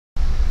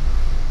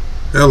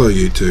Hello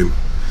YouTube.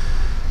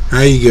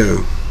 How you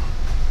go?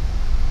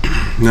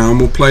 Now I'm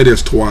going to play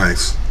this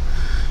twice.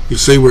 You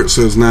see where it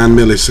says 9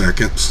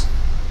 milliseconds.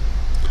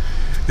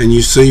 And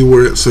you see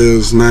where it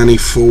says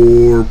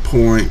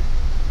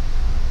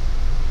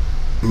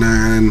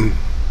 94.9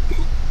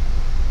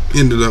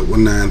 ended up with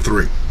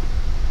 9.3.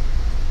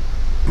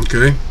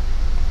 Okay?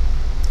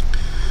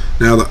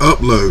 Now the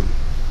upload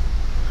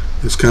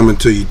is coming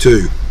to you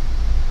too.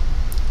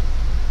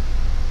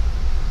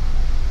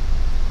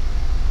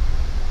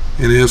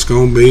 And it's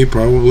going to be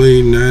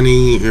probably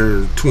 90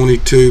 or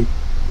 22.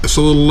 It's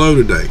a little low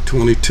today.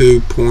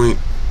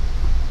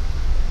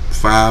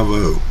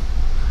 22.50.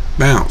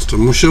 Bounced. I'm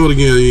going to show it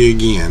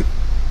again.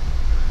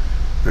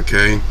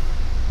 Okay.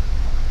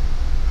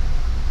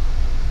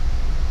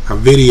 I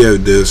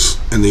videoed this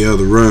in the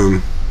other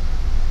room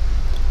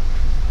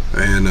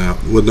and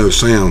with no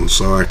sound,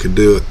 so I could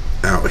do it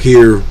out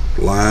here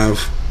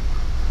live.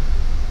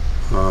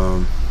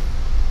 And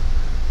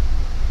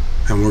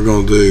we're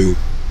going to do.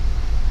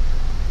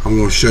 I'm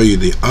going to show you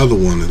the other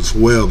one as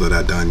well that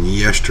I done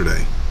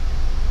yesterday.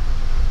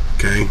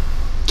 Okay.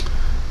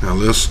 Now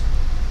let's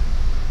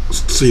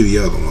see the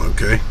other one.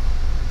 Okay.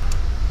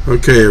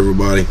 Okay,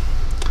 everybody.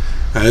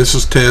 Now this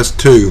is test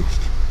 2.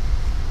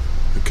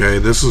 Okay.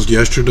 This is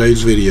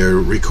yesterday's video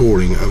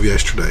recording of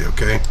yesterday.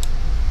 Okay.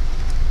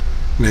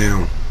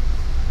 Now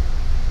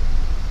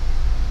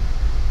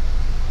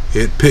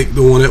it picked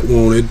the one it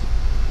wanted,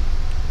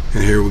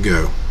 and here we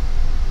go.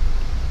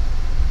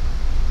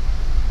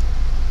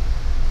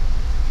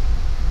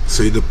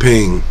 See the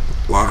ping,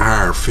 a lot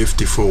higher,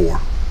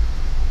 54.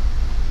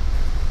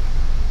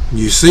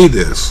 You see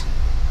this,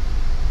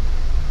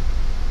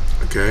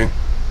 okay?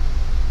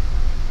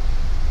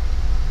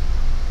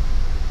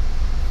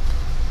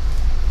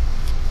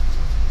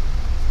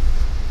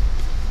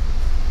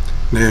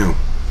 Now,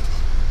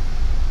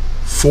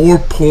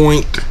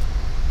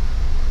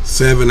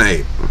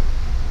 4.78.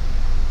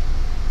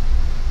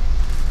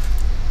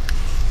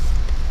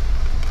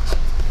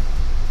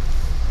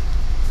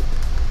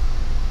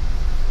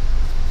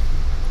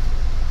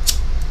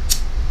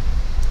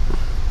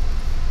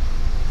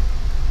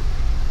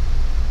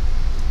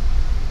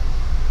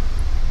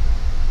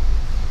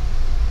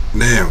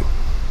 Now,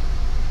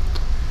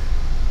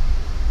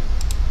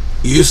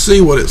 you see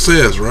what it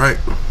says, right?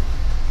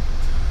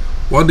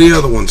 What did the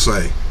other one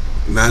say?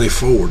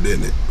 94,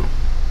 didn't it?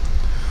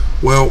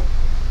 Well,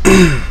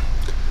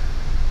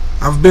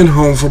 I've been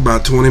home for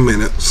about 20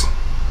 minutes,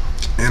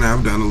 and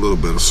I've done a little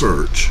bit of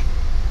search.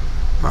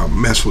 I'll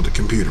mess with the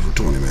computer for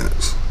 20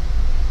 minutes.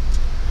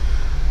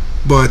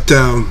 But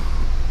the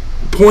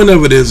point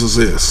of it is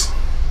this.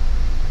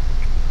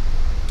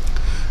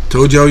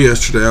 Told y'all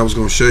yesterday I was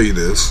going to show you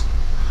this.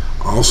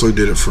 I also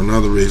did it for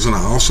another reason.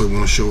 I also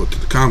want to show it to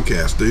the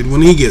Comcast dude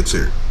when he gets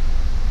here,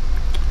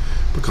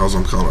 because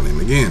I'm calling him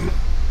again,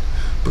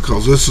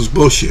 because this is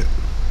bullshit.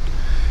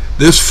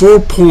 This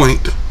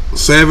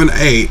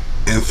 4.78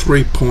 and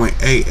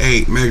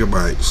 3.88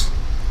 megabytes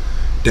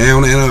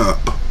down and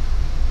up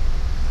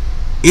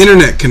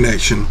internet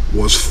connection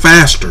was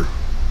faster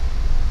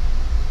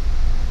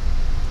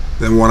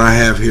than what I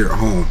have here at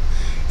home,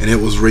 and it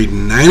was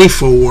reading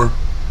 94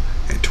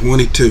 and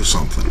 22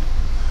 something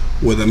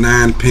with a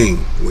 9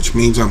 ping, which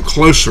means I'm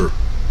closer.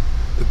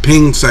 The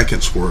ping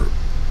seconds were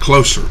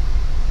closer.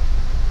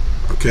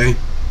 Okay?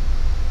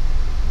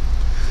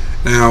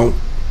 Now,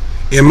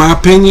 in my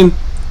opinion,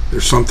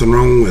 there's something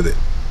wrong with it,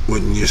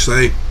 wouldn't you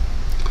say?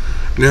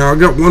 Now, I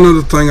got one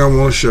other thing I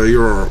want to show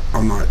you, or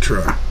I might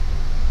try.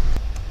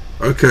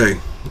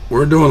 Okay,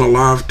 we're doing a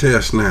live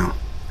test now.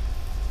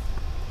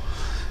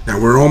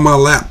 Now, we're on my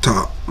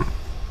laptop,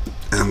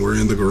 and we're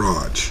in the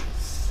garage.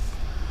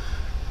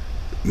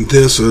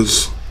 This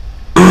is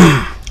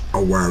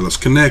a wireless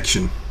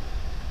connection,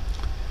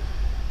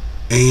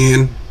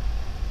 and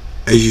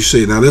as you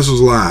see, now this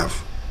is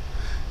live.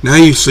 Now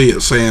you see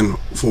it saying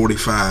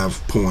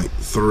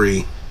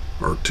 45.3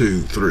 or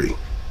 2.3,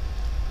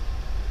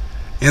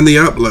 and the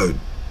upload.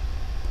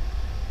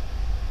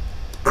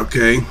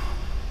 Okay,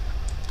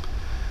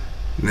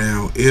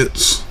 now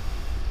it's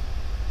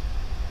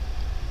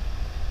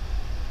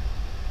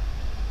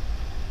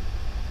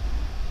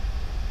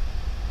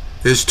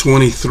It's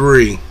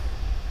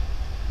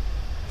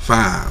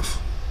 23.5.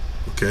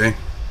 Okay,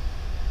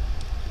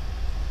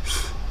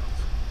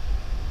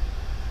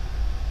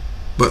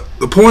 but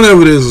the point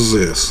of it is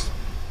this.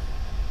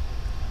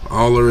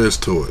 All there is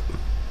to it.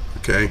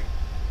 Okay,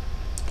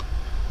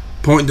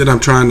 point that I'm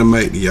trying to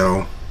make to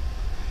y'all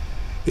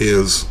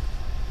is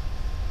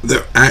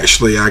that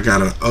actually I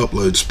got an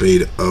upload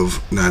speed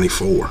of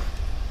 94.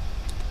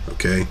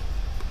 Okay,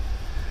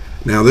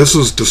 now this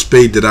is the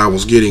speed that I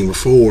was getting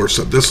before,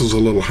 so this is a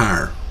little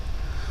higher.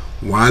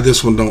 Why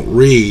this one don't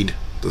read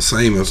the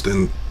same as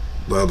in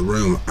the other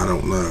room, I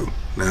don't know.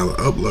 Now the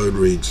upload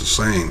reads the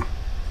same,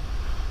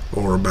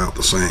 or about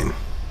the same.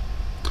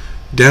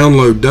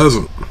 Download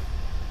doesn't.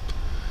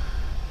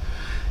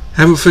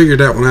 Haven't figured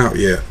that one out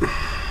yet.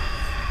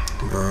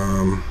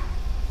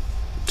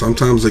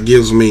 Sometimes it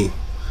gives me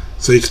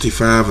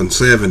 65 and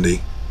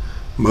 70,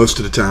 Most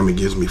of the time it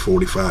gives me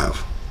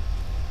 45.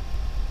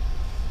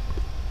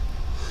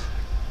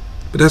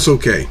 But that's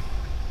okay.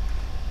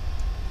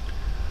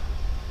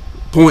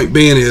 Point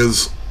being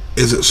is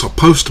it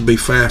supposed to be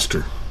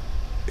faster?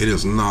 It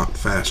is not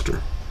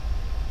faster.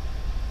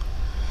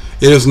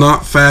 It is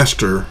not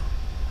faster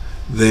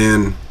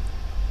than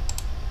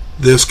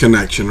this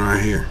connection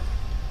right here.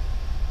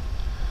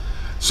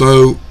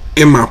 So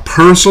in my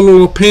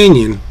personal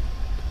opinion,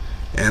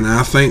 and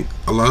I think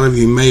a lot of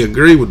you may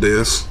agree with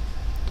this,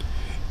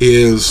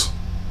 is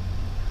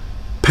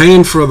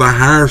paying for the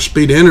higher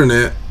speed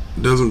internet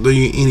doesn't do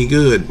you any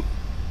good.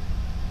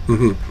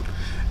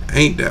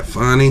 Ain't that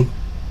funny?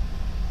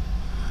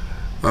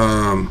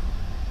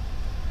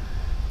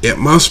 It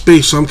must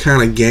be some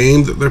kind of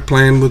game that they're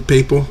playing with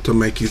people to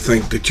make you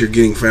think that you're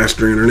getting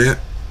faster internet,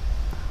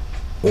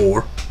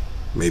 or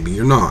maybe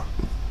you're not.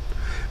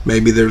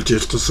 Maybe there's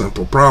just a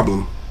simple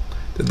problem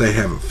that they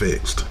haven't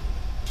fixed.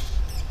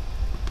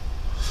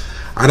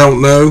 I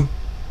don't know,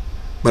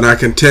 but I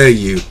can tell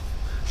you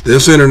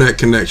this internet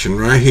connection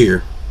right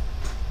here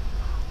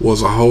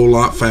was a whole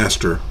lot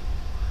faster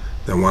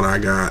than what I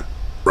got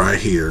right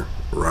here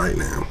right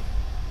now.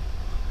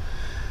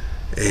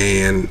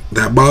 And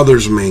that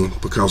bothers me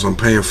because I'm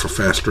paying for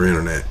faster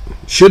internet.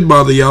 Should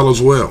bother y'all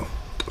as well.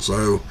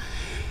 So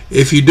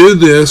if you do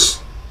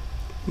this,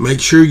 make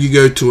sure you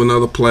go to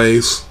another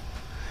place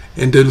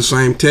and do the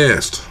same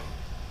test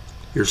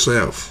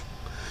yourself.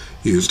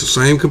 Use the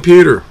same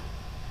computer.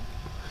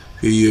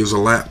 If you use a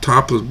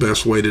laptop, is the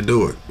best way to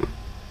do it.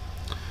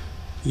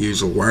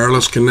 Use a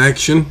wireless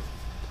connection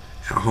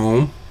at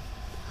home,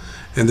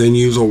 and then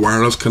use a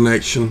wireless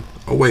connection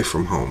away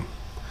from home.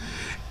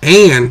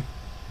 And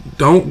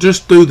don't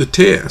just do the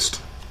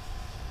test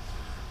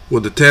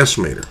with the test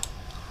meter.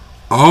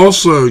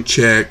 Also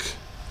check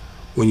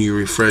when you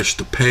refresh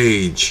the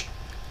page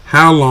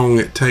how long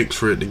it takes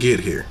for it to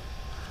get here.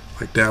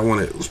 Like that one,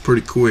 it was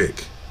pretty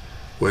quick,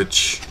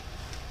 which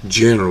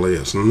generally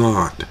it's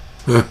not.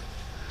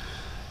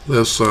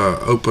 Let's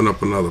open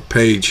up another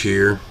page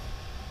here,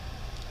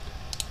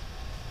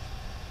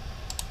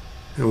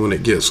 and when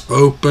it gets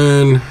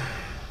open,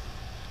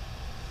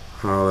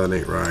 oh, that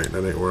ain't right,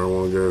 that ain't where I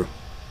want to go.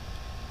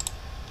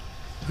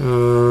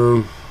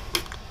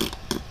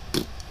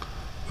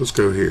 Let's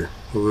go here.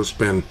 Well, it's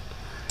been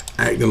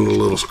acting a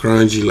little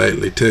scrungy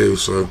lately too,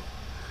 so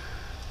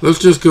let's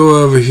just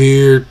go over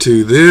here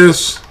to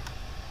this.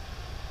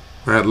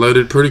 That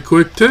loaded pretty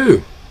quick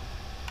too.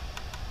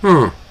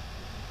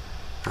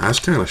 That's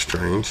kind of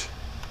strange.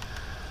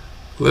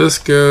 Let's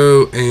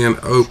go and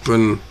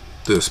open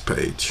this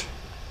page.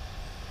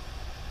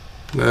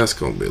 That's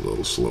going to be a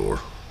little slower.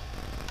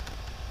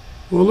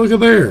 Well, look at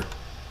there.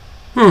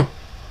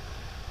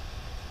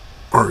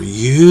 Are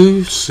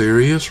you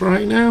serious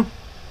right now?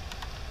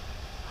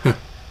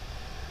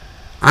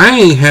 I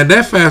ain't had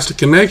that fast a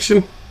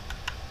connection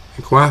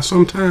in quite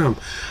some time.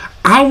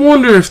 I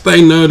wonder if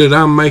they know that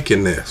I'm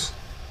making this.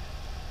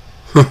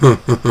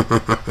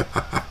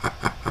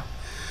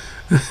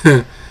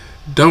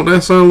 Don't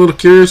that sound a little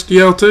curious to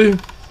y'all too?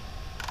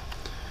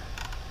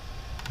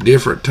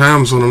 Different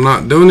times when I'm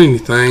not doing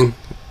anything,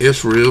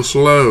 it's real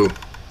slow.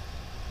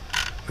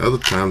 Other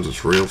times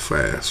it's real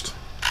fast.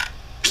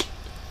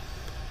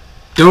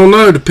 Don't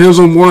know, depends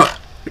on what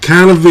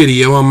kind of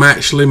video I'm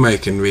actually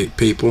making,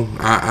 people.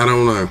 I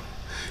don't know.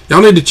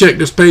 Y'all need to check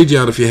this page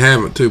out if you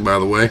haven't too, by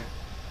the way.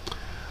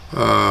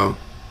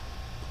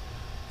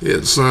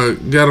 It's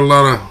got a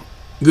lot of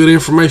good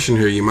information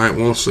here you might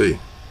want to see.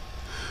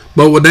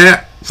 But with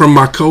that, from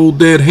my cold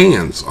dead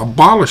hands,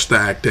 abolish the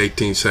Act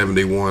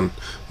 1871.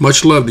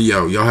 Much love to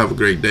y'all. Y'all have a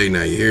great day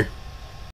now, you hear?